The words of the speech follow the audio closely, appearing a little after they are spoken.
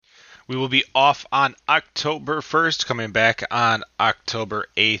We will be off on October 1st, coming back on October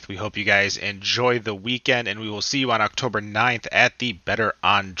 8th. We hope you guys enjoy the weekend, and we will see you on October 9th at the Better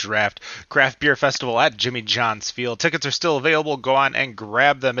on Draft Craft Beer Festival at Jimmy John's Field. Tickets are still available. Go on and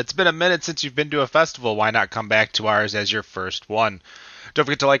grab them. It's been a minute since you've been to a festival. Why not come back to ours as your first one? Don't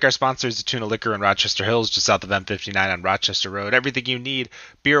forget to like our sponsors, the Tuna Liquor in Rochester Hills, just south of M59 on Rochester Road. Everything you need,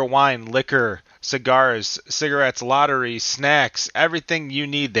 beer, wine, liquor, cigars, cigarettes, lottery, snacks, everything you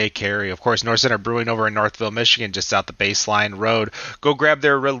need they carry. Of course, North Center Brewing over in Northville, Michigan, just south of Baseline Road. Go grab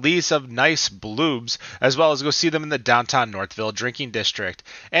their release of nice bloobs, as well as go see them in the downtown Northville Drinking District.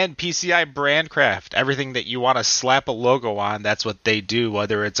 And PCI Brandcraft, everything that you want to slap a logo on, that's what they do,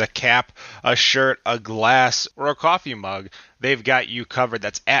 whether it's a cap, a shirt, a glass, or a coffee mug. They've got you covered.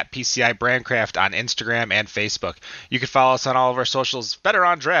 That's at PCI Brandcraft on Instagram and Facebook. You can follow us on all of our socials, Better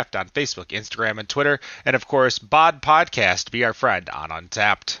on Draft on Facebook, Instagram, and Twitter. And of course, Bod Podcast, be our friend on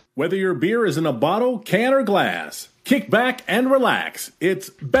Untapped. Whether your beer is in a bottle, can, or glass, kick back and relax. It's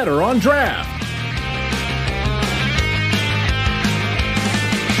Better on Draft.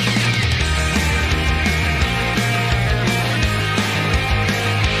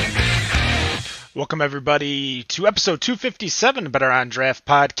 Welcome, everybody, to episode 257 of Better on Draft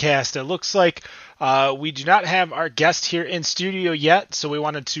Podcast. It looks like we do not have our guest here in studio yet, so we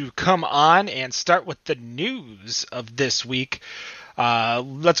wanted to come on and start with the news of this week.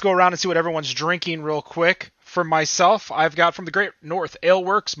 Let's go around and see what everyone's drinking real quick. For myself, I've got from the Great North Ale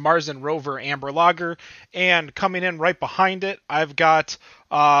Works, Mars and Rover Amber Lager, and coming in right behind it, I've got,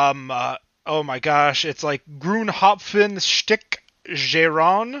 oh my gosh, it's like Grünhopfen Stick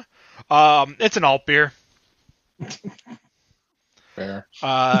Geron. It's an alt beer. Fair.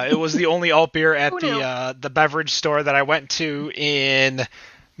 It was the only alt beer at the beverage store that I went to in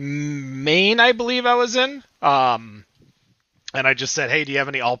Maine, I believe I was in. And I just said, "Hey, do you have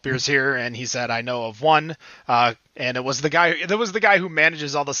any alt beers here?" And he said, "I know of one." And it was the guy who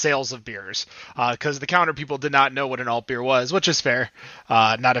manages all the sales of beers, because the counter people did not know what an alt beer was, which is fair.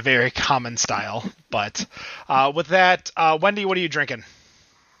 Not a very common style, but with that, Wendy, what are you drinking?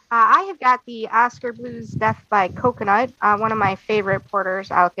 I have got the Oscar Blues Death by Coconut, one of my favorite porters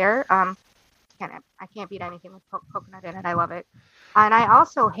out there. I can't beat anything with coconut in it. I love it. And I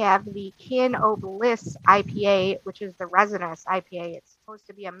also have the Can O' Bliss IPA, which is the resinous IPA. It's supposed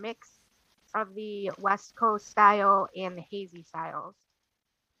to be a mix of the West Coast style and the hazy styles.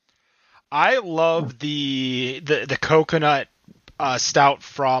 I love the coconut stout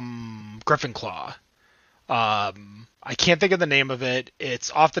from Griffin Claw. I can't think of the name of it. It's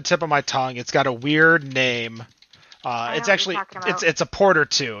off the tip of my tongue. It's got a weird name. It's actually it's a porter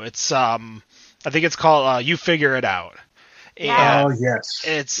too. It's I think it's called You Figure It Out. And yes.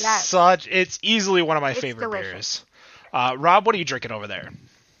 It's easily one of my favorite delicious beers. Rob, what are you drinking over there?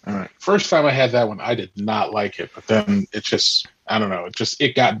 All right. First time I had that one, I did not like it, but then it just, I don't know,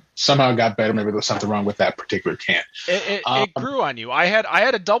 it somehow got better. Maybe there was something wrong with that particular can. It grew on you. I had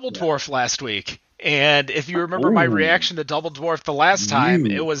a double dwarf last week. And if you remember my reaction to Double Dwarf the last time,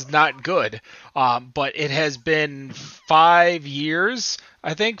 it was not good. But it has been 5 years,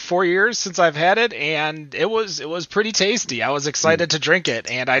 I think, 4 years since I've had it, and it was pretty tasty. I was excited to drink it,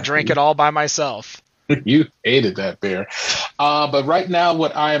 and I drank it all by myself. You hated that beer. But right now,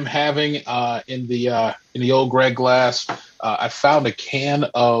 what I am having in the old Greg glass, I found a can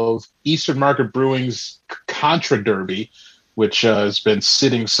of Eastern Market Brewing's Contra Derby, which has been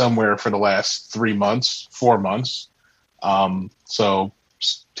sitting somewhere for the last 4 months. So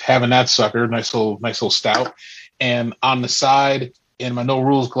having that sucker, nice little stout. And on the side, in my No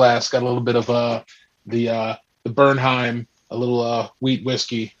Rules glass, got a little bit of the Bernheim, a little wheat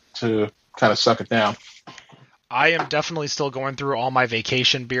whiskey to kind of suck it down. I am definitely still going through all my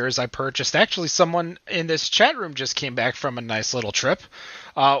vacation beers I purchased. Actually, someone in this chat room just came back from a nice little trip.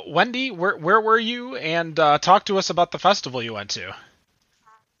 Wendy, where were you? And talk to us about the festival you went to.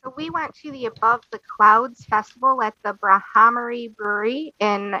 So we went to the Above the Clouds Festival at the Brahamery Brewery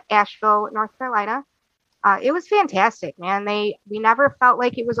in Asheville, North Carolina. It was fantastic, man. We never felt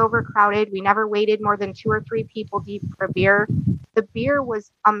like it was overcrowded. We never waited more than 2 or 3 people deep for beer. The beer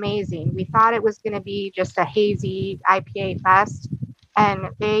was amazing. We thought it was going to be just a hazy IPA fest, and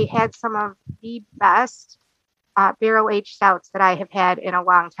they had some of the best barrel-aged stouts that I have had in a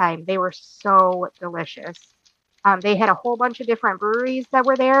long time. They were so delicious. They had a whole bunch of different breweries that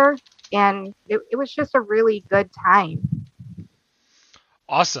were there, and it was just a really good time.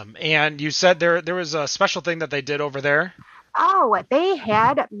 Awesome. And you said there was a special thing that they did over there? Oh, they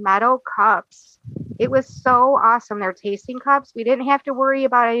had metal cups. It was so awesome. They're tasting cups. We didn't have to worry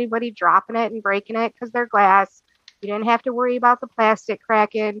about anybody dropping it and breaking it because they're glass. We didn't have to worry about the plastic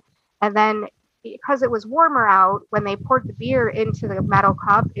cracking. And then because it was warmer out, when they poured the beer into the metal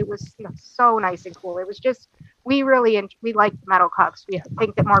cup, it was so nice and cool. It was just, we like the metal cups. We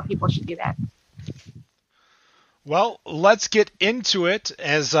think that more people should do that. Well, let's get into it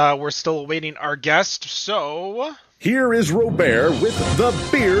as we're still awaiting our guest. So here is Robert with the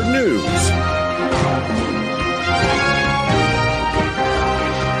beer news.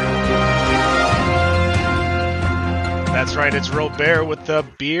 That's right. It's Robert with the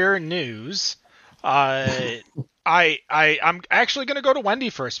beer news. I'm actually going to go to Wendy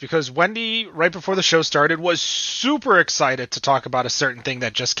first, because Wendy, right before the show started, was super excited to talk about a certain thing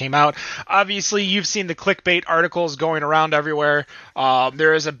that just came out. Obviously, you've seen the clickbait articles going around everywhere.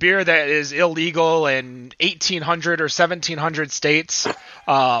 There is a beer that is illegal in 1,800 or 1,700 states.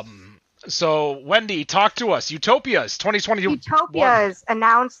 So, Wendy, talk to us. Utopias 2021. Utopias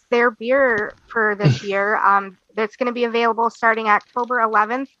announced their beer for this year. That's going to be available starting October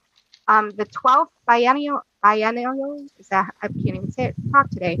 11th. The 12th biennial, is that, I can't even say it, talk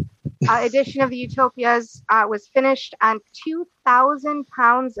today, edition of the Utopias was finished on 2,000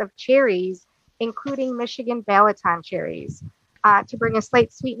 pounds of cherries, including Michigan Balaton cherries, to bring a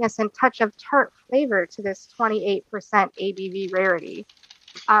slight sweetness and touch of tart flavor to this 28% ABV rarity.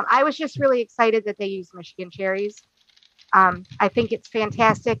 I was just really excited that they used Michigan cherries. I think it's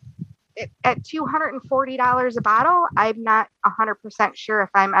fantastic. At $240 a bottle, I'm not 100% sure if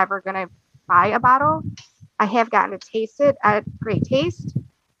I'm ever going to buy a bottle. I have gotten to taste it. Great taste.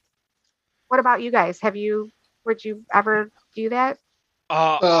 What about you guys? Would you ever do that?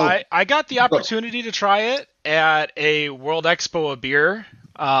 I got the opportunity to try it at a World Expo of Beer,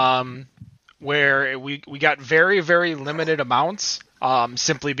 where we got very, very limited amounts.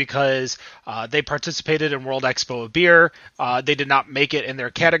 Simply because they participated in World Expo of Beer. They did not make it in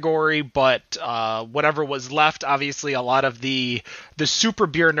their category, but whatever was left, obviously a lot of the super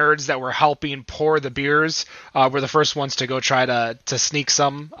beer nerds that were helping pour the beers were the first ones to go try to sneak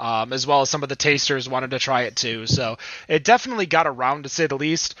some, as well as some of the tasters wanted to try it too. So it definitely got around, to say the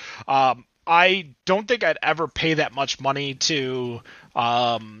least. I don't think I'd ever pay that much money to...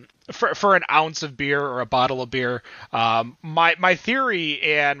 For an ounce of beer or a bottle of beer. My theory,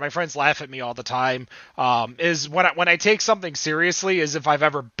 and my friends laugh at me all the time, is when I take something seriously, is if I've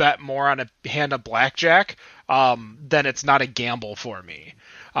ever bet more on a hand of blackjack, then it's not a gamble for me.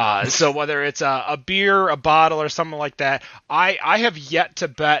 So whether it's a beer, a bottle, or something like that, I have yet to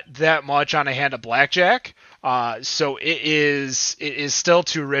bet that much on a hand of blackjack. So it is still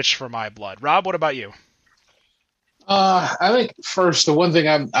too rich for my blood. Rob, what about you? I think first, the one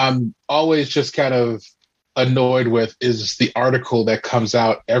thing I'm always just kind of annoyed with is the article that comes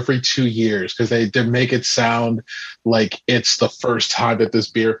out every 2 years, because they make it sound like it's the first time that this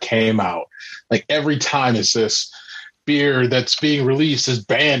beer came out. Like every time is this beer that's being released is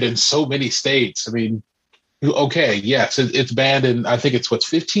banned in so many states. I mean, okay, yes, it's banned in, I think it's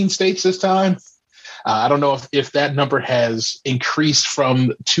 15 states this time. I don't know if that number has increased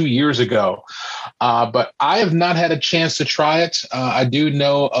from 2 years ago, but I have not had a chance to try it. I do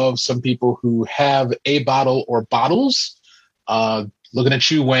know of some people who have a bottle or bottles. Looking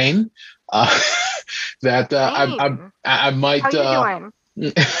at you, Wayne, that I might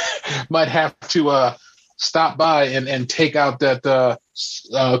might have to stop by and take out that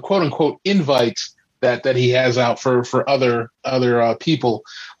quote unquote invite that he has out for other people,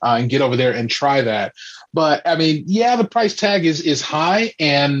 and get over there and try that. But I mean, yeah, the price tag is high,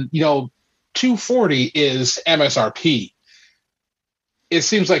 and $240 is MSRP. It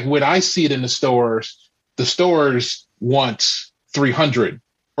seems like when I see it in the stores want $300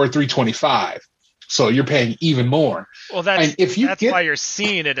 or $325. So you're paying even more. Well, that's why you're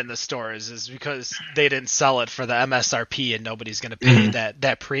seeing it in the stores, is because they didn't sell it for the MSRP and nobody's going to pay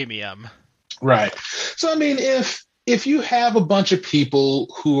that premium. Right. So, I mean, if you have a bunch of people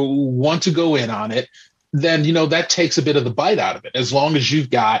who want to go in on it, then, that takes a bit of the bite out of it. As long as you've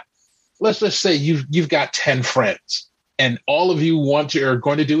got, let's just say you've got 10 friends and all of you are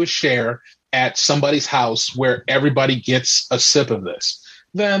going to do a share at somebody's house where everybody gets a sip of this,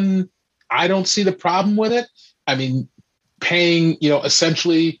 then I don't see the problem with it. I mean, paying,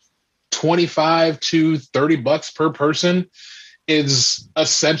 essentially $25 to $30 per person is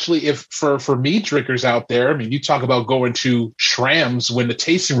essentially, if for meat drinkers out there, I mean, you talk about going to Schramm's when the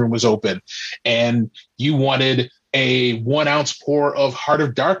tasting room was open and you wanted a 1 ounce pour of Heart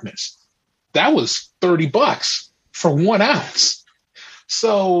of Darkness. That was $30 for 1 ounce.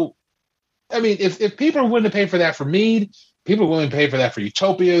 So, I mean, if people are willing to pay for that for mead, people are willing to pay for that for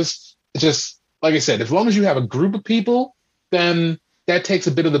Utopias. It's just, like I said, as long as you have a group of people, then that takes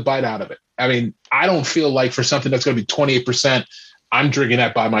a bit of the bite out of it. I mean, I don't feel like for something that's going to be 28%, I'm drinking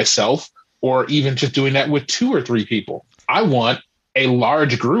that by myself, or even just doing that with 2 or 3 people. I want a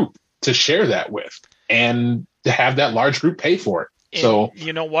large group to share that with and to have that large group pay for it. And so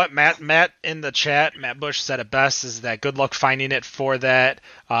you know what, Matt in the chat, Matt Bush said it best, is that good luck finding it for that.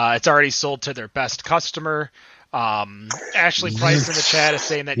 It's already sold to their best customer. Ashley Price in the chat is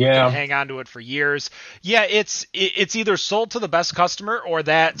saying that you can hang on to it for years. Yeah, it's either sold to the best customer, or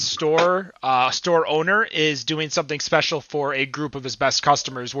that store owner is doing something special for a group of his best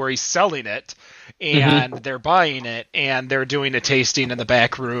customers where he's selling it and they're buying it and they're doing a tasting in the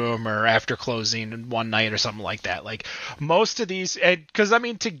back room or after closing one night or something like that. Like most of these, because I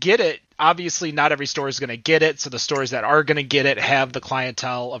mean, to get it, obviously not every store is going to get it, so the stores that are going to get it have the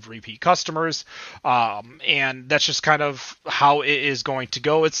clientele of repeat customers, and that's just kind of how it is going to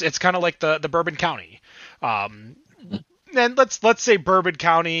go. It's kind of like the Bourbon County, and let's say Bourbon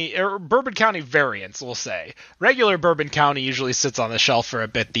County or Bourbon County variants. We'll say regular Bourbon County usually sits on the shelf for a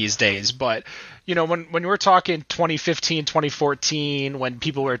bit these days, but you know, when we're talking 2015, 2014, when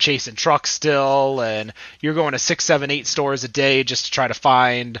people were chasing trucks still, and you're going to 6, 7, 8 stores a day just to try to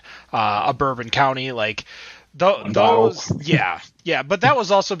find a Bourbon County, like those, yeah. But that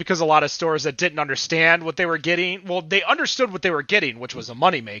was also because a lot of stores that didn't understand what they were getting. Well, they understood what they were getting, which was a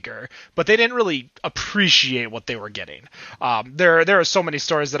moneymaker, but they didn't really appreciate what they were getting. There are so many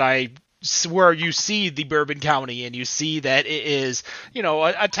stores that where you see the Bourbon County and you see that it is, you know,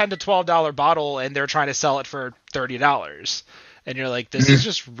 a $10 to $12 bottle and they're trying to sell it for $30. And you're like, this is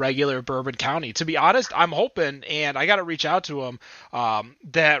just regular Bourbon County. To be honest, I'm hoping, and I got to reach out to him,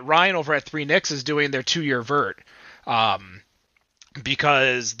 that Ryan over at 3 Nicks is doing their 2-year vert.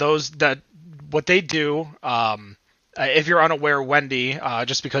 Because what they do, if you're unaware, Wendy,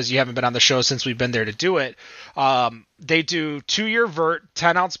 just because you haven't been on the show since we've been there to do it, they do 2-year vert,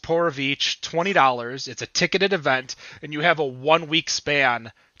 10-ounce pour of each, $20. It's a ticketed event, and you have a 1-week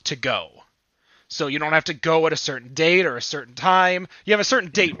span to go. So you don't have to go at a certain date or a certain time. You have a certain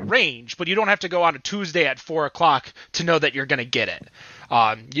date range, but you don't have to go on a Tuesday at 4 o'clock to know that you're going to get it.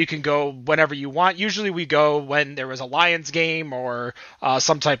 You can go whenever you want. Usually we go when there was a Lions game or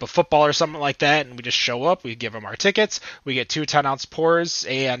some type of football or something like that, and we just show up. We give them our tickets. We get 2 10-ounce pours,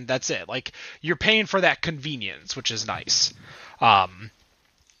 and that's it. Like, you're paying for that convenience, which is nice. But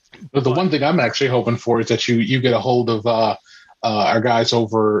the one thing I'm actually hoping for is that you get a hold of our guys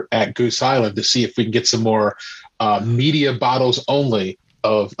over at Goose Island to see if we can get some more media bottles only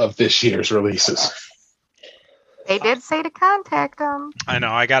of this year's releases. They did say to contact them. I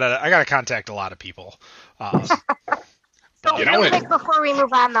know. I gotta contact a lot of people. So real quick before we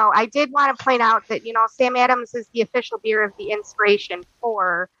move on, though, I did want to point out that, you know, Sam Adams is the official beer of the Inspiration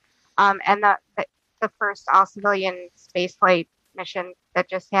 4, and the first all-civilian spaceflight mission that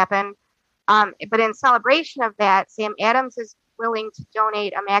just happened. But in celebration of that, Sam Adams is willing to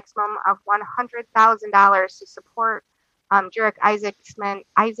donate a maximum of $100,000 to support Jurek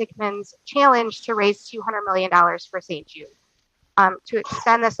Isaacman's challenge to raise $200 million for St. Jude. To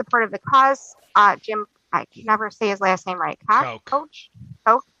extend the support of the cause, Jim, I can never say his last name right, Coach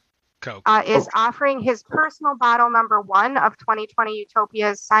is offering his personal bottle number 1 of 2020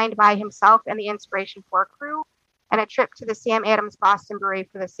 Utopias, signed by himself and the Inspiration 4 crew, and a trip to the Sam Adams Boston Brewery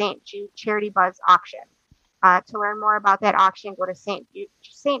for the St. Jude Charity Buzz auction. To learn more about that auction, go to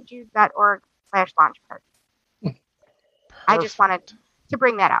stjude.org/launchparty. I just wanted to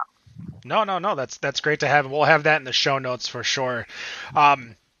bring that out. No, that's great to have. We'll have that in the show notes for sure.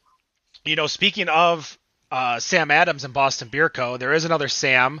 You know, speaking of Sam Adams and Boston Beer Co., there is another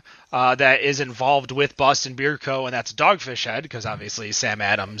Sam that is involved with Boston Beer Co., and that's Dogfish Head, because obviously Sam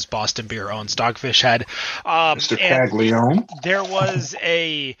Adams, Boston Beer owns Dogfish Head. Mr. Caglione. There was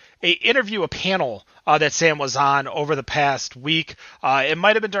a panel that Sam was on over the past week. It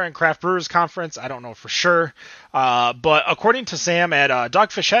might have been during Craft Brewers Conference. I don't know for sure. But according to Sam at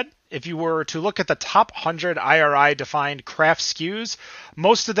Dogfish Head, if you were to look at the top 100 IRI-defined craft SKUs,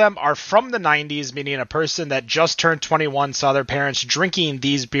 most of them are from the 90s, meaning a person that just turned 21 saw their parents drinking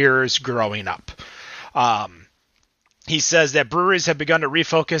these beers growing up. He says that breweries have begun to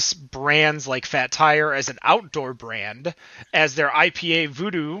refocus brands like Fat Tire as an outdoor brand, as their IPA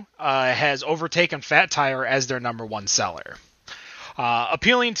Voodoo has overtaken Fat Tire as their number 1 seller.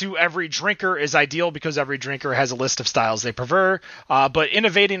 Appealing to every drinker is ideal because every drinker has a list of styles they prefer, but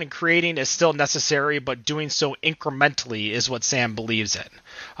innovating and creating is still necessary, but doing so incrementally is what Sam believes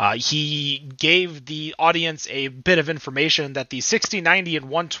in. He gave the audience a bit of information that the 60, 90, and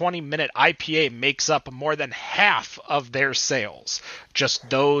 120-minute IPA makes up more than half of their sales, just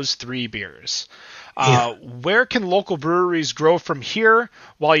those 3 beers. Where can local breweries grow from here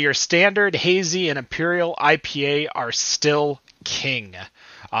while your standard, hazy, and imperial IPA are still king?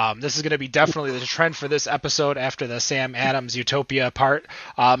 This is going to be definitely the trend for this episode after the Sam Adams Utopia part.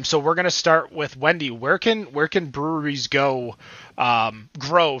 So we're going to start with Wendy. Where can breweries grow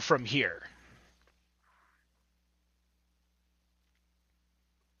from here?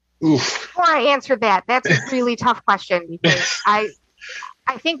 Oof. Before I answer that, that's a really tough question because I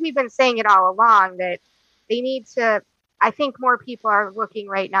think we've been saying it all along that they need to. I think more people are looking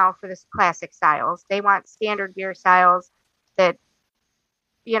right now for this classic styles. They want standard beer styles that,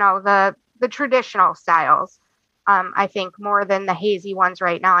 the traditional styles. I think more than the hazy ones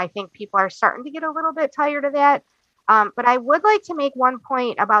right now. I think people are starting to get a little bit tired of that. But I would like to make one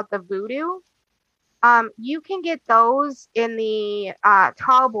point about the Voodoo. You can get those in the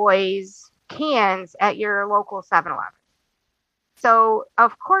Tall Boys cans at your local 7-Eleven. So,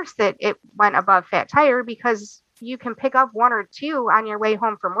 of course, that it went above Fat Tire because you can pick up 1 or 2 on your way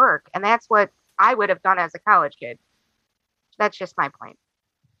home from work. And that's what I would have done as a college kid. That's just my point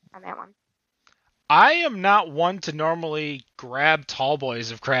on that one. I am not one to normally grab Tall Boys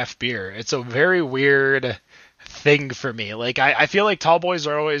of craft beer. It's a very weird thing for me. Like I feel like Tall Boys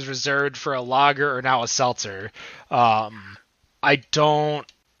are always reserved for a lager or now a seltzer. I don't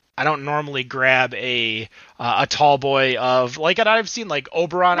normally grab a Tall Boy of like, and I've seen like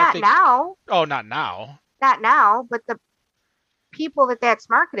Oberon. Not I think now. Oh, not now. Not now, but the people that's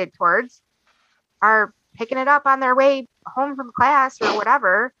marketed towards are picking it up on their way home from class or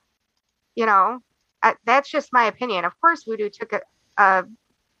whatever. That's just my opinion. Of course, Voodoo took a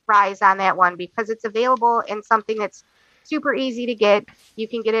rise on that one because it's available in something that's super easy to get. You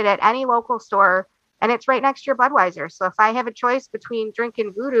can get it at any local store, and it's right next to your Budweiser. So if I have a choice between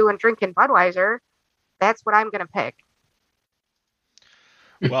drinking Voodoo and drinking Budweiser, that's what I'm going to pick.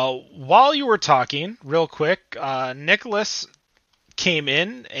 Well, while you were talking, real quick, Nicholas came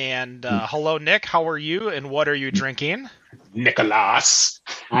in, and hello, Nick. How are you, and what are you drinking? Nicholas.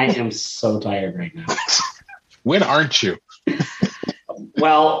 I am so tired right now. When aren't you?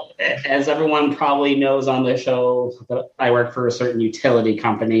 Well, as everyone probably knows on the show, I work for a certain utility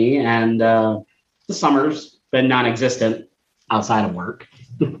company, and the summer's been non-existent outside of work.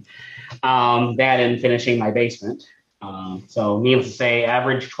 That and finishing my basement. So needless to say,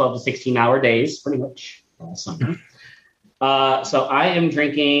 average 12 to 16-hour days, pretty much all summer. So I am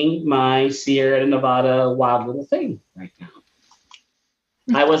drinking my Sierra Nevada Wild Little Thing right now.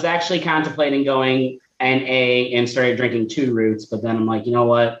 I was actually contemplating going NA and started drinking 2 Roots, but then I'm like, you know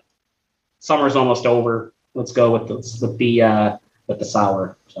what? Summer's almost over. Let's go with the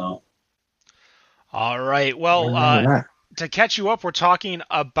sour. So, all right. Well, to catch you up, we're talking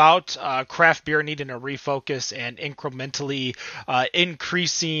about craft beer needing a refocus and incrementally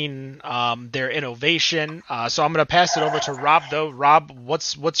increasing their innovation. So I'm going to pass it over to Rob, though. Rob,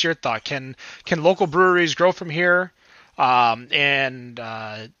 what's your thought? Can local breweries grow from here? While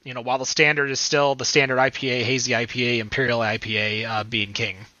the standard is still the standard IPA, hazy IPA, imperial IPA being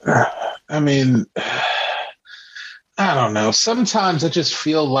king. I mean, I don't know. Sometimes I just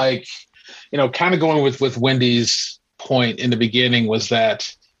feel like, kind of going with Wendy's point in the beginning was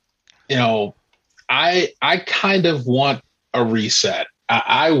that, I kind of want a reset.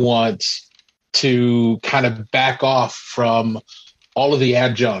 I want to kind of back off from all of the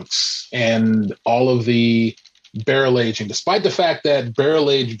adjuncts and all of the barrel aging, despite the fact that barrel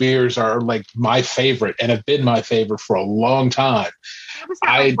aged beers are like my favorite and have been my favorite for a long time. That was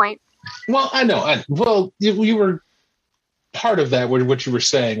not my point. Well, I know. You were part of that. What you were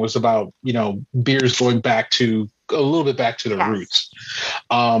saying was about, beers going back to a little bit back to the roots.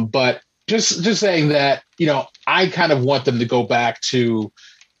 But just saying that, I kind of want them to go back to,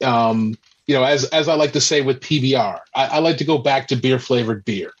 as I like to say with PBR, I like to go back to beer flavored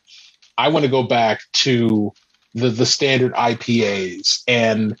beer. I want to go back to the standard IPAs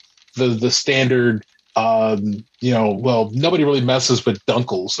and the standard, nobody really messes with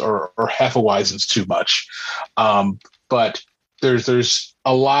Dunkels or Hefeweizens too much. But there's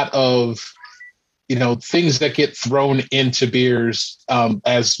a lot of, things that get thrown into beers,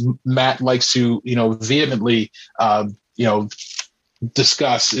 as Matt likes to, vehemently,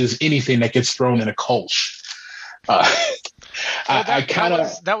 discuss, is anything that gets thrown in a Kolsch.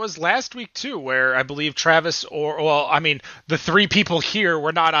 That was last week too, where I believe Travis the 3 people here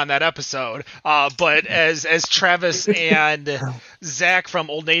were not on that episode. But as Travis and Zach from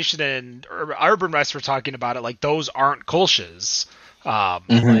Old Nation and Urban Rest were talking about it, like those aren't Kolsches.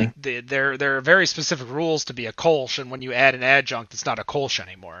 Like there are very specific rules to be a Kolsch, and when you add an adjunct, it's not a Kolsch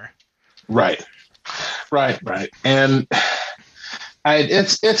anymore. Right. And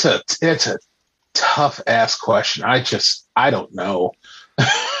it's a tough ass question. I don't know.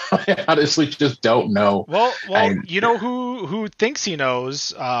 I honestly just don't know. Well, you know who thinks he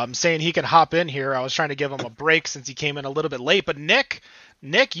knows, saying he can hop in here. I was trying to give him a break since he came in a little bit late, but Nick,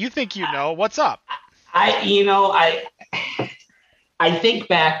 you think you know. What's up? I think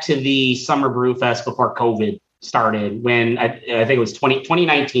back to the Summer Brew Fest before COVID started, when I think it was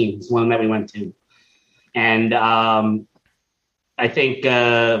 2019 is one that we went to. And I think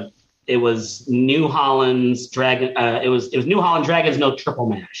it was New Holland's Dragon. It was New Holland Dragon's Milk Triple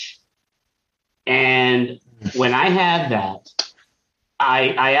Mash. And when I had that,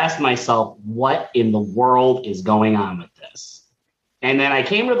 I asked myself, what in the world is going on with this? And then I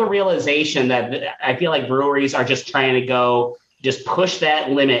came to the realization that I feel like breweries are just trying to just push that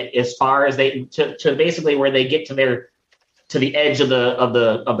limit as far as they to basically where they get to the edge of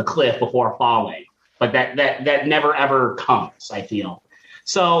the cliff before falling. But that never ever comes, I feel.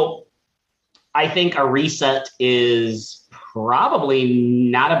 So I think a reset is probably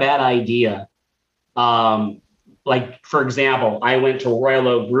not a bad idea. Like, for example, I went to Royal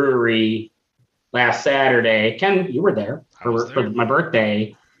Oak Brewery last Saturday. Ken, you were there for my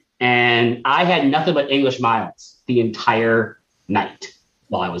birthday, and I had nothing but English miles the entire night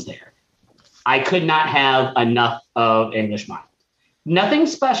while I was there. I could not have enough of English mild. Nothing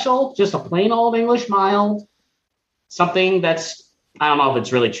special, just a plain old English mild. Something that's, I don't know if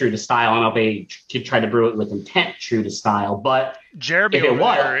it's really true to style. I don't know if they could try to brew it with intent true to style, but Jeremy over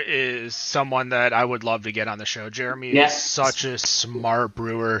there is someone that I would love to get on the show. Jeremy is such a smart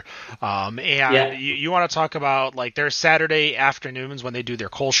brewer. You want to talk about like their Saturday afternoons when they do their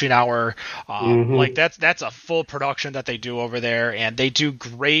Kolschin hour. Like that's a full production that they do over there, and they do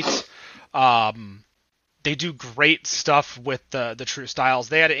great stuff with the true styles.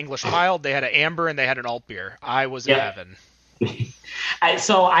 They had an English mild, they had an amber, and they had an alt beer. I was in heaven.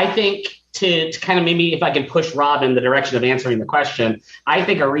 So I think to kind of maybe if I can push Rob in the direction of answering the question, I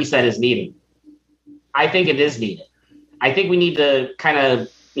think a reset is needed. I think it is needed. I think we need to kind of,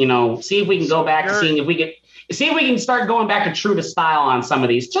 see if we can go back to seeing if we can start going back to true to style on some of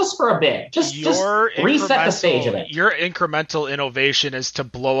these just for a bit. Just reset the stage of it. Your incremental innovation is to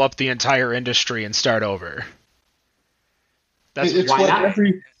blow up the entire industry and start over. It's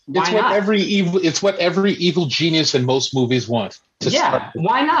what every evil genius in most movies want.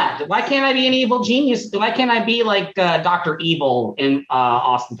 Why not? Why can't I be an evil genius? Why can't I be like Dr. Evil in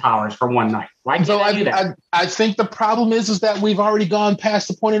Austin Powers for one night? Why can't I do that? I think the problem is that we've already gone past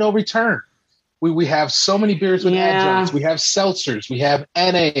the point of no return. We have so many beers with adjuncts. We have seltzers. We have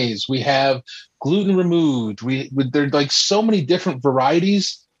NAs. We have gluten removed. There's like so many different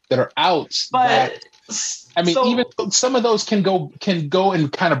varieties that are out. But even some of those can go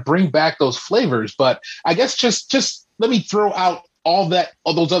and kind of bring back those flavors. But I guess just let me throw out all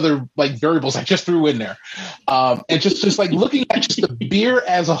those other like variables I just threw in there, and just like looking at just the beer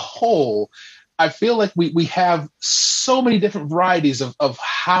as a whole, I feel like we have so many different varieties of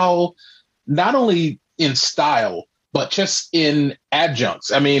how, not only in style but just in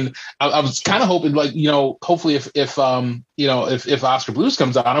adjuncts. I mean, I was kind of hoping, like, hopefully if Oscar Blues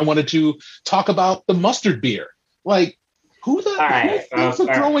comes on, I wanted to talk about the mustard beer. Like, who's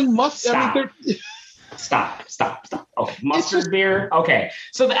throwing mustard? I mean, Stop. Okay, mustard beer. Okay,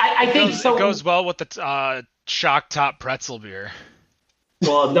 so I think it goes well with the shock top pretzel beer.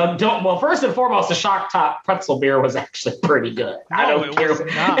 Well, Well, first and foremost, the shock top pretzel beer was actually pretty good. I don't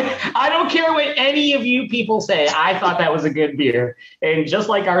care what any of you people say. I thought that was a good beer. And just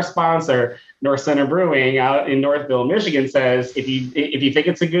like our sponsor, North Center Brewing out in Northville, Michigan, says, if you think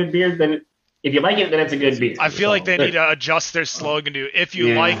it's a good beer, then if you like it, then it's a good beer. I feel like they need to adjust their slogan to "If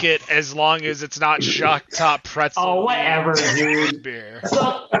you like it, as long as it's not shock top pretzel." Oh, whatever, dude. Beer.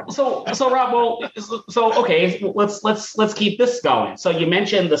 So Rob, okay, let's keep this going. So you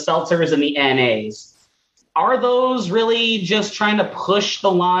mentioned the seltzers and the NAs. Are those really just trying to push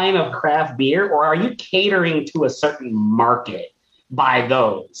the line of craft beer, or are you catering to a certain market by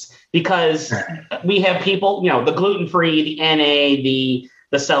those? Because we have people, the gluten-free, the NA, the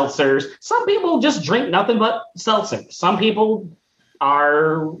seltzers. Some people just drink nothing but seltzers. Some people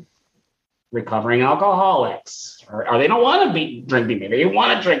are recovering alcoholics, or they don't want to drink beer. They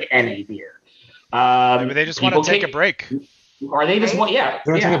want to drink NA beer. Maybe they just want to take a break. Or they just want,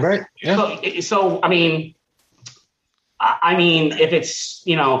 take a break. Yeah. So I mean, if it's,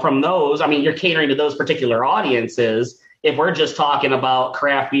 from those, you're catering to those particular audiences. If we're just talking about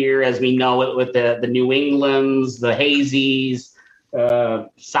craft beer as we know it with the New Englands, the hazies,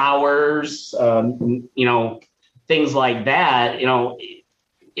 sours, things like that,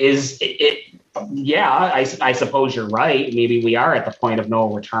 is it? Yeah, I suppose you're right. Maybe we are at the point of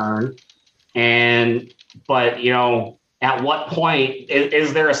no return. But at what point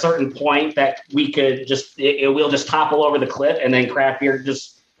is there a certain point that we could just we'll just topple over the cliff and then craft beer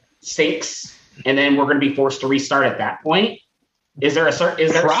just sinks and then we're going to be forced to restart at that point? Is there probably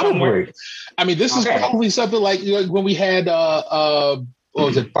somewhere? I mean, this is probably something like when we had what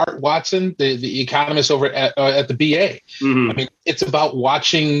was it, Bart Watson, the economist over at the BA. Mm-hmm. I mean, it's about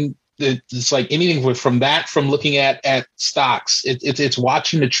watching. It's like anything from looking at stocks. It's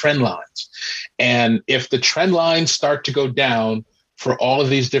watching the trend lines, and if the trend lines start to go down for all of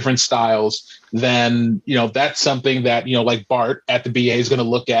these different styles, then that's something that like Bart at the BA is going to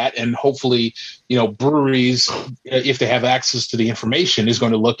look at, and hopefully breweries, if they have access to the information, is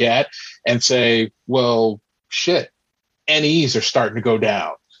going to look at and say, well, shit, NEs are starting to go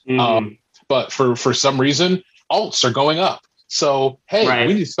down, but for some reason alts are going up. So, hey, right.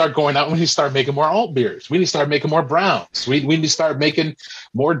 We need to start going out. We need to start making more alt beers. We need to start making more browns. We need to start making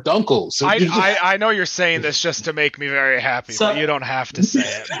more dunkels. So I know you're saying this just to make me very happy, but you don't have to say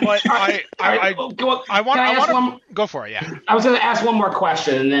it. But I want to go for it. Yeah. I was going to ask one more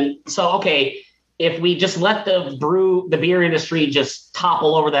question, and then if we just let the beer industry just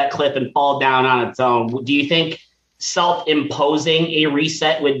topple over that cliff and fall down on its own, do you think self-imposing a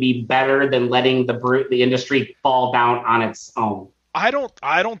reset would be better than letting the industry fall down on its own? I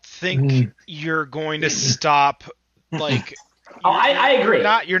don't think you're going to stop like. I agree.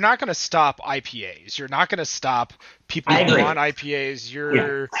 You're not going to stop IPAs. You're not going to stop people who want IPAs.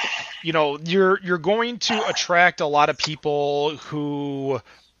 You're going to attract a lot of people who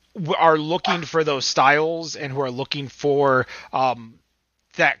are looking for those styles and who are looking for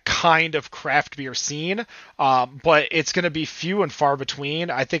that kind of craft beer scene, but it's going to be few and far between.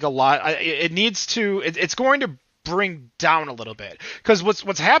 I think it's going to bring down a little bit, because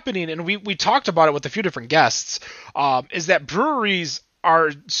what's happening, and we talked about it with a few different guests, is that breweries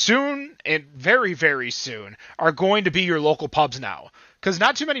are soon, and very, very soon, are going to be your local pubs now. Because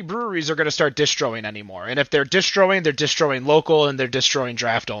not too many breweries are going to start distroing anymore. And if they're distroing local, and they're distroing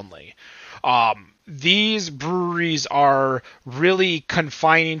draft only. These breweries are really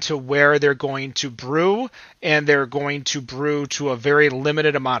confining to where they're going to brew, and they're going to brew to a very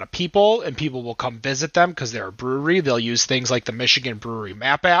limited amount of people, and people will come visit them because they're a brewery. They'll use things like the Michigan Brewery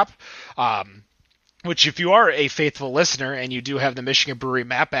Map app, which if you are a faithful listener and you do have the Michigan Brewery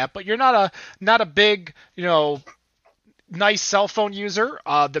Map app, but you're not a big, nice cell phone user,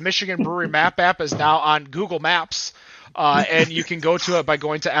 the Michigan Brewery Map app is now on Google Maps. And you can go to it by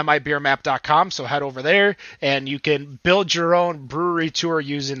going to mibeermap.com. So head over there and you can build your own brewery tour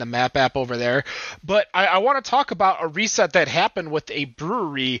using the map app over there. But I want to talk about a reset that happened with a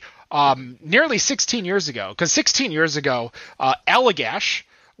brewery nearly 16 years ago. Because 16 years ago, Allagash,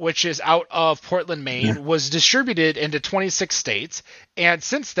 which is out of Portland, Maine, was distributed into 26 states. And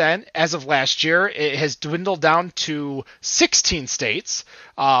since then, as of last year, it has dwindled down to 16 states.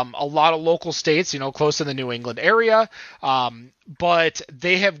 A lot of local states, close to the New England area. But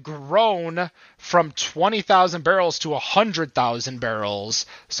they have grown from 20,000 barrels to 100,000 barrels.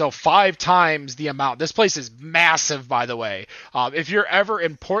 So 5 times the amount. This place is massive, by the way. If you're ever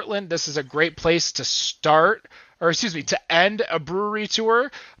in Portland, this is a great place to end a brewery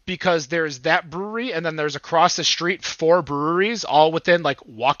tour, because there's that brewery and then there's across the street 4 breweries all within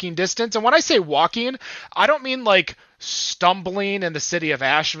walking distance. And when I say walking, I don't mean stumbling in the city of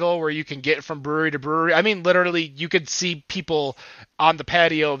Asheville where you can get from brewery to brewery. I mean literally you could see people on the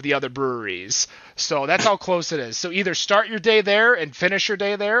patio of the other breweries. So that's how close it is. So either start your day there and finish your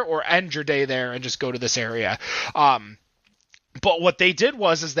day there, or end your day there and just go to this area. But what they did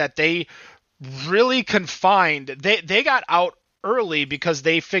is that they really confined, they got out early because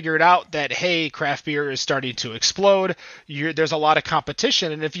they figured out that, hey, craft beer is starting to explode. There's a lot of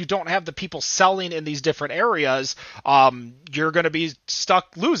competition, and if you don't have the people selling in these different areas, you're going to be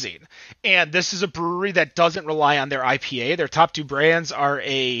stuck losing. And this is a brewery that doesn't rely on their IPA. Their top 2 brands are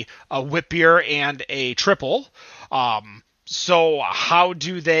a wit beer and a triple. So how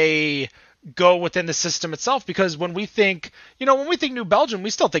do they go within the system itself? Because when we think New Belgium,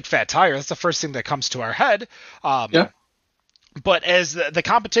 we still think Fat Tire. That's the first thing that comes to our head. But as the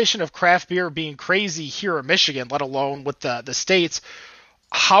competition of craft beer being crazy here in Michigan, let alone with the states,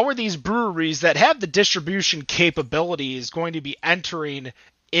 how are these breweries that have the distribution capabilities going to be entering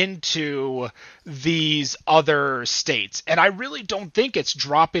into these other states? And I really don't think it's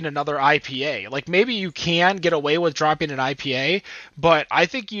dropping another IPA. Maybe you can get away with dropping an IPA, but I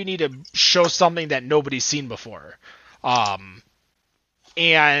think you need to show something that nobody's seen before.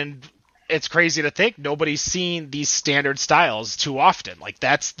 And it's crazy to think nobody's seen these standard styles too often.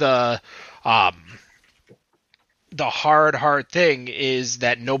 That's the the hard thing is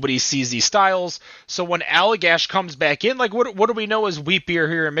that nobody sees these styles. So when Allagash comes back in, like what do we know as wheat beer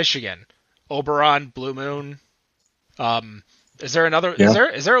here in Michigan? Oberon, Blue Moon. Is there another?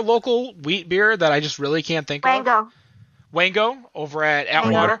 Yeah. Is there a local wheat beer that I just really can't think of? Wango over at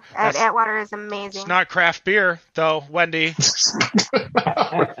Atwater. Atwater is amazing. It's not craft beer though, Wendy.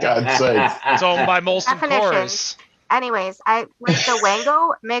 For God's sake. It's owned by Molson Coors. Anyways, I like the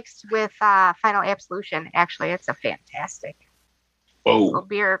Wango mixed with Final Absolution. Actually, it's a fantastic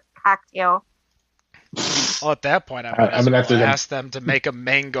beer cocktail. Well, at that point, I'm gonna have to ask them to make a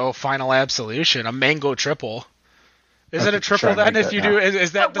mango Final Absolution, a mango triple. Is it a triple then? If you do,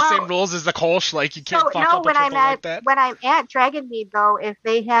 is that the same rules as the Kolsch? Like you can't fuck up a triple like that. When I'm at Dragonmead, though, if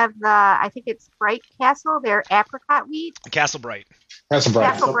they have I think it's Bright Castle, their apricot wheat. Castle Bright.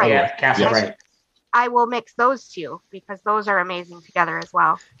 Yeah, Castle Bright. I will mix those two because those are amazing together as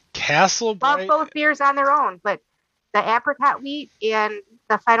well. Castle Bright. Love both beers on their own, but the apricot wheat and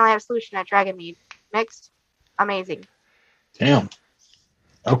the Final Absolution at Dragonmead mixed, amazing. Damn.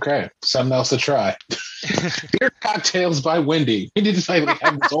 Okay, something else to try. Beer cocktails by Wendy. We need to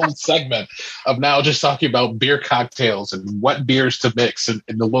have this whole segment of now just talking about beer cocktails and what beers to mix in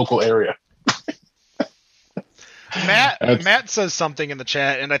the local area. Matt says something in the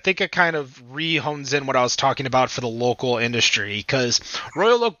chat, and I think it kind of hones in what I was talking about for the local industry, because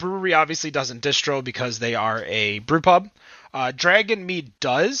Royal Oak Brewery obviously doesn't distro because they are a brew pub. Dragonmead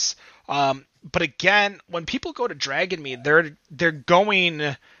does. But again, when people go to Dragonmead, they're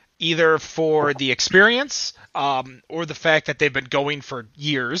going either for the experience, or the fact that they've been going for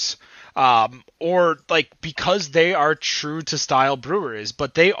years, or like because they are true to style brewers.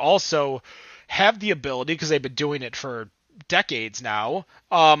 But they also have the ability, because they've been doing it for decades now,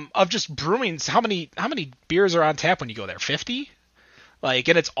 of just brewing. How many beers are on tap when you go there? 50? Like,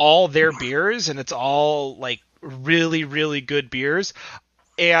 and it's all their beers, and it's all like really, really good beers.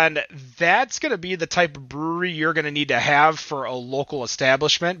 And that's going to be the type of brewery you're going to need to have for a local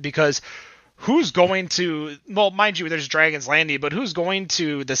establishment, because who's going to, well, mind you, there's Dragon's Landing, but who's going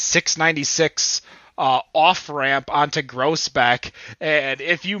to the 696 off-ramp onto Grossbeck, and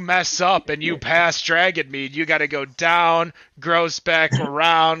if you mess up and you pass Dragonmead, you got to go down, Grossbeck,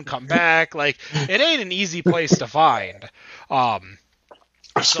 around, come back. Like, it ain't an easy place to find. I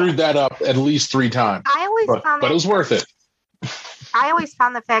screwed that up at least 3 times, but it was worth it. I always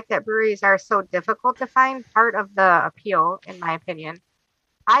found the fact that breweries are so difficult to find part of the appeal, in my opinion.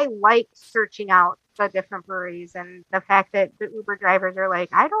 I like searching out the different breweries, and the fact that the Uber drivers are like,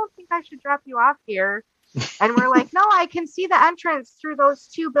 I don't think I should drop you off here. And we're like, no, I can see the entrance through those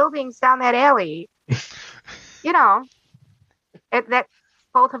 2 buildings down that alley. You know, that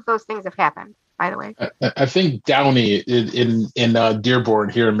both of those things have happened, by the way. I think Downey in Dearborn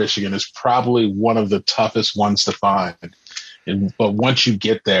here in Michigan is probably one of the toughest ones to find. But once you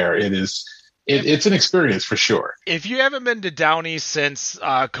get there, it's an experience for sure. If you haven't been to Downey since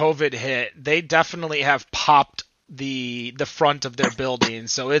COVID hit, they definitely have popped the front of their building,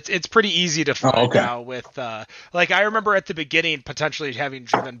 so it's pretty easy to find now. With like, I remember at the beginning potentially having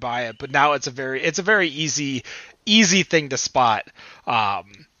driven by it, but now it's a very easy thing to spot,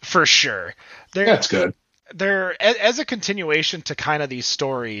 for sure. That's good. There, as a continuation to kind of these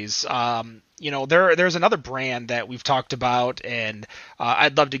stories, there's another brand that we've talked about, and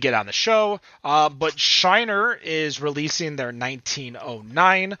I'd love to get on the show. But Shiner is releasing their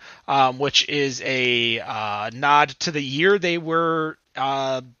 1909, which is a nod to the year they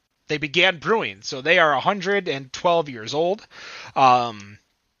began brewing. So they are 112 years old.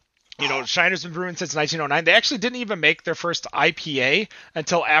 Shiner's been brewing since 1909. They actually didn't even make their first IPA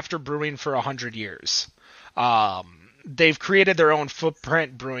until after brewing for 100 years. They've created their own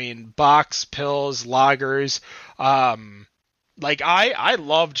footprint brewing box, pills, lagers. I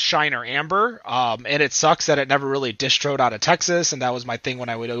loved Shiner Amber, and it sucks that it never really distroed out of Texas, and that was my thing when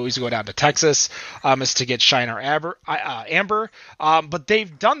I would always go down to Texas, is to get Shiner Amber. But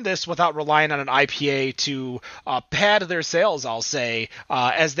they've done this without relying on an IPA to pad their sales, I'll say,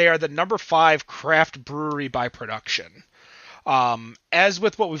 as they are the number 5 craft brewery by production. As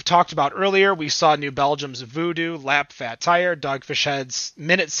with what we've talked about earlier, we saw New Belgium's Voodoo, Lap Fat Tire, Dogfish Head's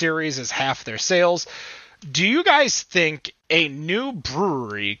Minute Series as half their sales. Do you guys think a new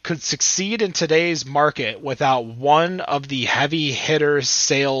brewery could succeed in today's market without one of the heavy hitter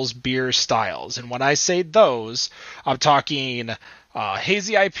sales beer styles? And when I say those, I'm talking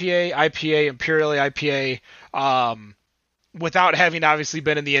hazy IPA, Imperial IPA, without having obviously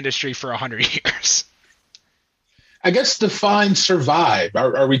been in the industry for 100 years. I guess define survive.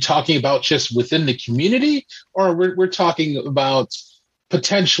 Are we talking about just within the community, or we're talking about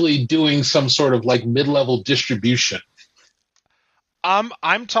potentially doing some sort of like mid-level distribution?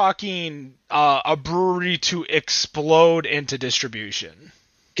 I'm talking a brewery to explode into distribution.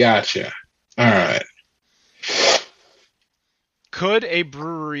 Gotcha. All right. Could a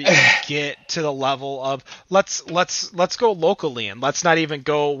brewery get to the level of let's go locally, and let's not even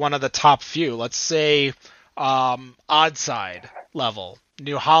go one of the top few. Let's say Oddside level,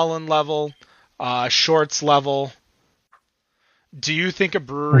 New Holland level, Shorts level. Do you think a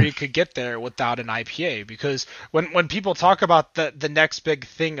brewery could get there without an IPA? Because when people talk about the next big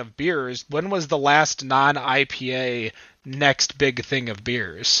thing of beers, when was the last non-IPA next big thing of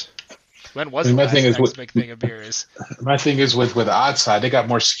beers? When was the last next big thing of beers? My thing is with Oddside, they got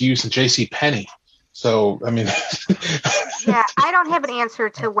more SKUs than J.C. Penney. So I mean, yeah, I don't have an answer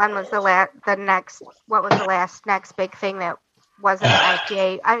to when was what was the last next big thing that wasn't an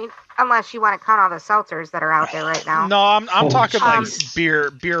IPA. I mean, unless you want to count all the seltzers that are out there right now. No, I'm talking like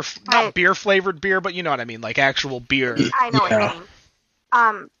beer, not beer flavored beer, but you know what I mean, like actual beer. I know what you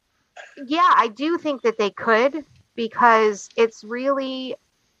mean. Yeah, I do think that they could, because it's really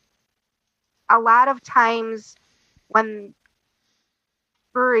a lot of times when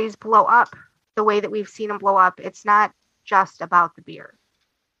breweries blow up the way that we've seen them blow up, it's not just about the beer.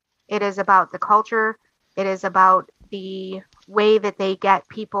 It is about the culture. It is about the way that they get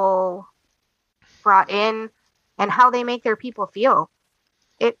people brought in and how they make their people feel.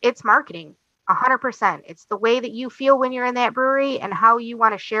 It's marketing, 100%. It's the way that you feel when you're in that brewery and how you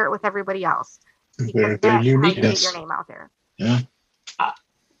want to share it with everybody else. Their uniqueness. How you get your name out there. Yeah.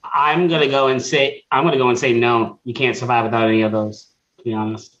 I'm gonna go and say no. You can't survive without any of those. To be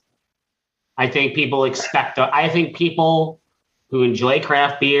honest, I think people who enjoy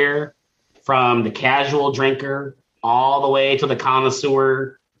craft beer, from the casual drinker all the way to the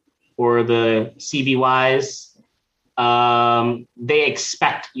connoisseur or the CBYs, they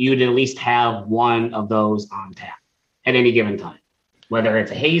expect you to at least have one of those on tap at any given time. Whether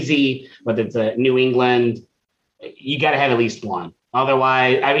it's a hazy, whether it's a New England, you got to have at least one.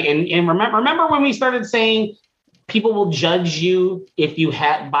 Otherwise, I mean, and remember when we started saying people will judge you if you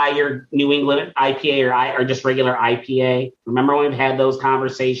buy your New England IPA or just regular IPA? Remember when we've had those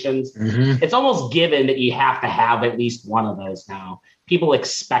conversations? Mm-hmm. It's almost given that you have to have at least one of those now. People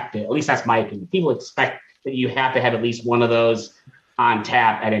expect it. At least that's my opinion. People expect that you have to have at least one of those on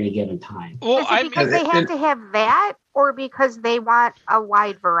tap at any given time. Well, is it because they have to have that, or because they want a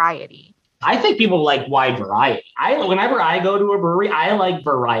wide variety? I think people like wide variety. Whenever I go to a brewery, I like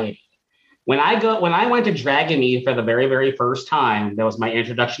variety. When I went to Dragon Mead for the very, very first time, that was my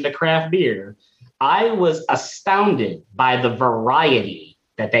introduction to craft beer, I was astounded by the variety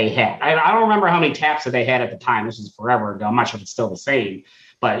that they had. I don't remember how many taps that they had at the time. This is forever ago. I'm not sure if it's still the same.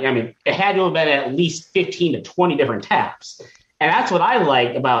 But, I mean, it had to have been at least 15 to 20 different taps. And that's what I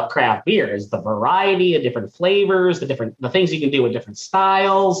like about craft beer, is the variety of different flavors, the things you can do with different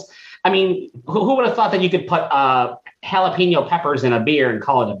styles. I mean, who would have thought that you could put jalapeno peppers in a beer and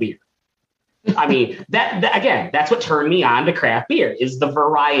call it a beer? I mean, that again, that's what turned me on to craft beer, is the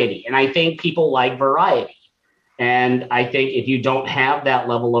variety. And I think people like variety. And I think if you don't have that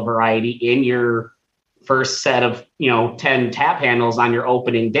level of variety in your first set of, 10 tap handles on your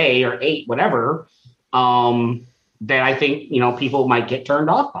opening day, or 8, whatever, then I think, people might get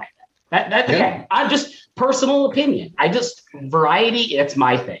turned off by that. Again, I'm just personal opinion. Variety, it's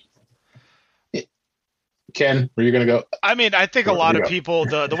my thing. Ken, where are you going to go? I mean, I think a lot of people,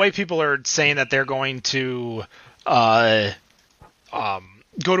 the way people are saying that they're going to go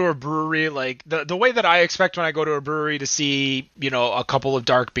to a brewery, like the way that I expect when I go to a brewery to see, a couple of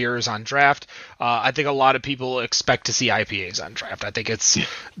dark beers on draft, I think a lot of people expect to see IPAs on draft. I think it's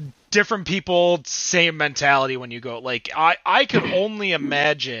different people, same mentality when you go. Like, I can only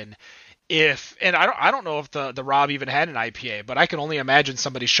imagine and I don't know if the Rob even had an IPA, but I can only imagine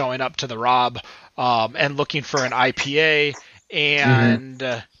somebody showing up to the Rob and looking for an IPA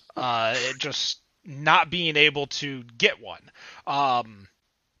and just not being able to get one.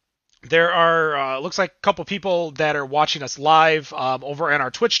 There are looks like a couple people that are watching us live over on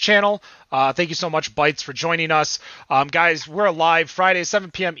our Twitch channel. Thank you so much, Bites, for joining us. Guys, we're live Friday, 7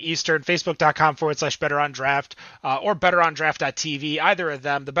 p.m. Eastern, facebook.com/BetterOnDraft or BetterOnDraft.tv, either of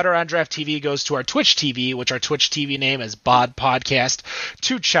them. The Better on Draft TV goes to our Twitch TV, which our Twitch TV name is Bod Podcast,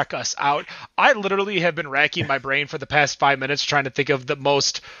 to check us out. I literally have been racking my brain for the past 5 minutes trying to think of the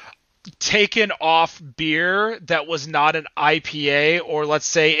most taken off beer that was not an IPA, or let's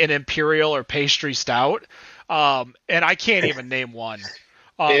say an imperial or pastry stout, and I can't even name one.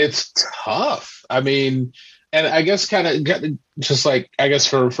 It's tough. I mean, And I guess kind of just like, I guess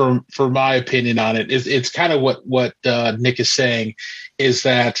for my opinion on it is, it's kind of what Nick is saying, is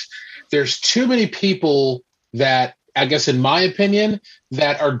that there's too many people that, I guess in my opinion,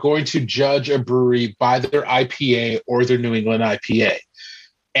 that are going to judge a brewery by their IPA or their New England IPA.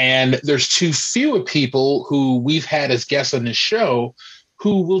 And there's too few people who we've had as guests on this show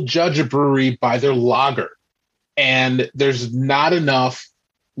who will judge a brewery by their lager. And there's not enough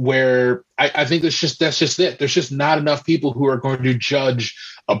where I think that's just it. There's just not enough people who are going to judge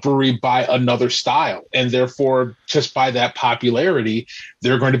a brewery by another style. And therefore, just by that popularity,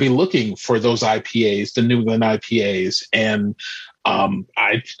 they're going to be looking for those IPAs, the New England IPAs. And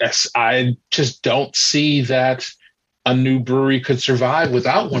I just don't see that a new brewery could survive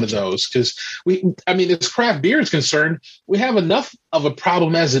without one of those. Because as craft beer is concerned, we have enough of a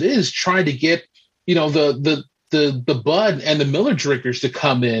problem as it is trying to get, the Bud and the Miller drinkers to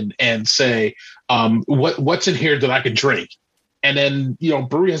come in and say, what's in here that I can drink? And then,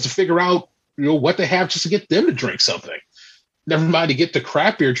 brewery has to figure out, what they have just to get them to drink something. Never mind to get the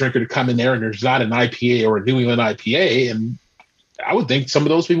craft beer drinker to come in there and there's not an IPA or a New England IPA. And I would think some of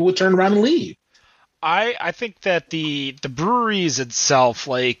those people would turn around and leave. I think that the breweries itself,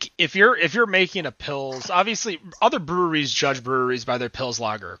 like if you're making a Pils, obviously other breweries judge breweries by their Pils,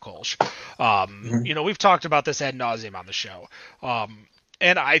 lager, or Kolsch. We've talked about this ad nauseum on the show.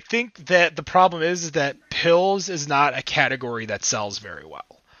 And I think that the problem is that Pils is not a category that sells very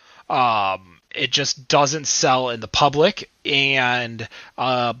well. It just doesn't sell in the public, and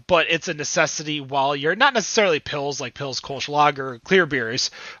but it's a necessity while you're not necessarily Pils, like Pils, Kolsch, Lager, clear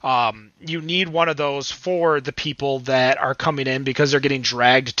beers. You need one of those for the people that are coming in because they're getting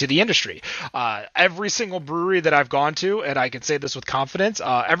dragged to the industry. Every single brewery that I've gone to, and I can say this with confidence,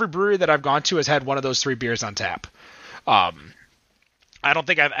 every brewery that I've gone to has had one of those 3 beers on tap. I don't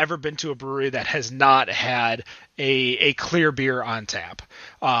think I've ever been to a brewery that has not had a clear beer on tap.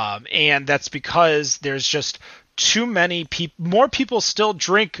 And that's because there's just too many people. More people still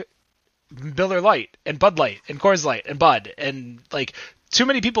drink Miller Lite and Bud Light and Coors Light and Bud. And like too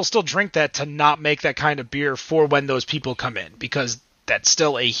many people still drink that to not make that kind of beer for when those people come in, because that's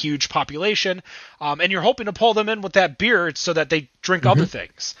still a huge population. And you're hoping to pull them in with that beer so that they drink other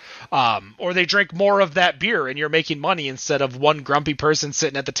things. Or they drink more of that beer and you're making money instead of one grumpy person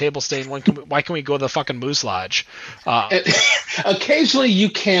sitting at the table saying, why can we go to the fucking Moose Lodge? Occasionally you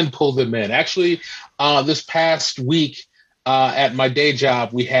can pull them in. Actually, this past week at my day job,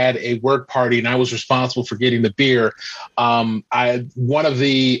 we had a work party and I was responsible for getting the beer. One of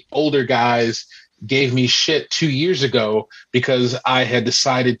the older guys gave me shit 2 years ago because I had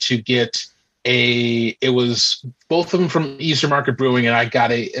decided to get it was both of them from Eastern Market Brewing, and I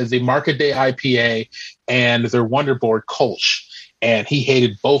got the Market Day IPA and their Wonderboard Kolsch, and he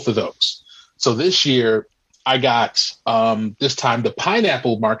hated both of those. So this year I got this time the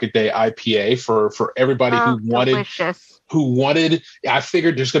Pineapple Market Day IPA for everybody who wanted. I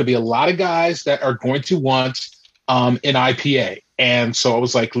figured there's going to be a lot of guys that are going to want an IPA. And so I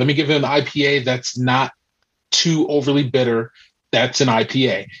was like, let me give him an IPA that's not too overly bitter. That's an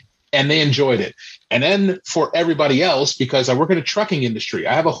IPA. And they enjoyed it. And then for everybody else, because I work in the trucking industry,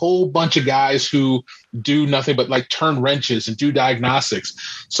 I have a whole bunch of guys who do nothing but like turn wrenches and do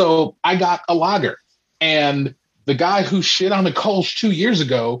diagnostics. So I got a lager. And the guy who shit on the Kolsch 2 years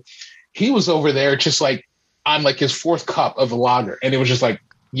ago, he was over there just like on like his 4th cup of the lager. And it was just like,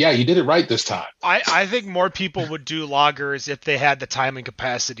 yeah, you did it right this time. I think more people would do lagers if they had the time and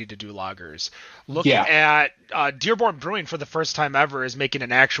capacity to do lagers. Looking at Dearborn Brewing for the first time ever is making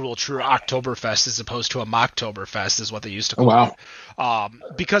an actual true Oktoberfest as opposed to a Mocktoberfest is what they used to call it.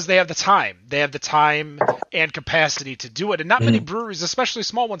 Because they have the time. They have the time and capacity to do it. And not many breweries, especially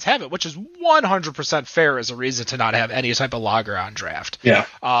small ones, have it, which is 100% fair as a reason to not have any type of lager on draft. Yeah.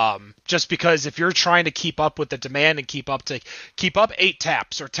 Just because if you're trying to keep up with the demand and keep up 8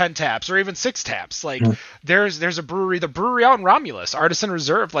 taps or 10 taps or even 6 taps, like there's a brewery, the brewery out in Romulus, Artisan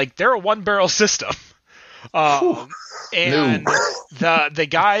Reserve, like they're a 1-barrel system. And the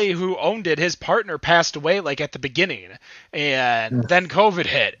guy who owned it, his partner passed away like at the beginning, and then COVID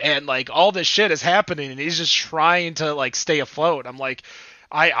hit, and like all this shit is happening, and he's just trying to like stay afloat. I'm like,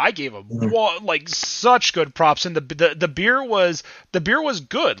 I gave him like such good props, and the beer was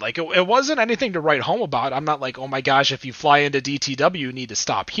good. Like it wasn't anything to write home about. I'm not like, oh my gosh, if you fly into DTW, you need to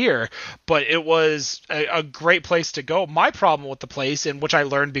stop here. But it was a great place to go. My problem with the place, and which I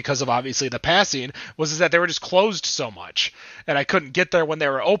learned because of obviously the passing, was that they were just closed so much, and I couldn't get there when they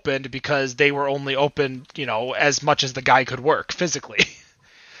were opened because they were only open, as much as the guy could work physically.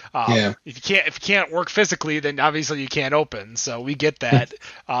 If you can't work physically, then obviously you can't open. So we get that.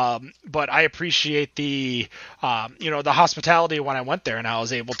 But I appreciate the the hospitality when I went there, and I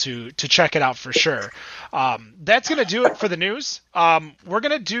was able to check it out for sure. That's gonna do it for the news. We're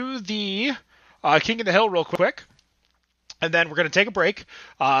gonna do the King of the Hill real quick. And then we're going to take a break.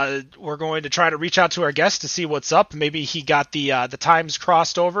 We're going to try to reach out to our guest to see what's up. Maybe he got the times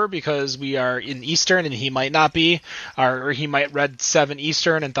crossed over because we are in Eastern and he might not be, or he might read 7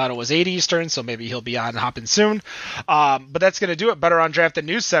 Eastern and thought it was 8 Eastern, so maybe he'll be on hopping soon. But that's going to do it. Better on Draft, the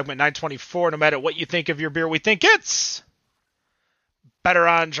news segment 924. No matter what you think of your beer, we think it's Better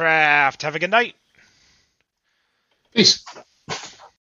on Draft. Have a good night. Peace.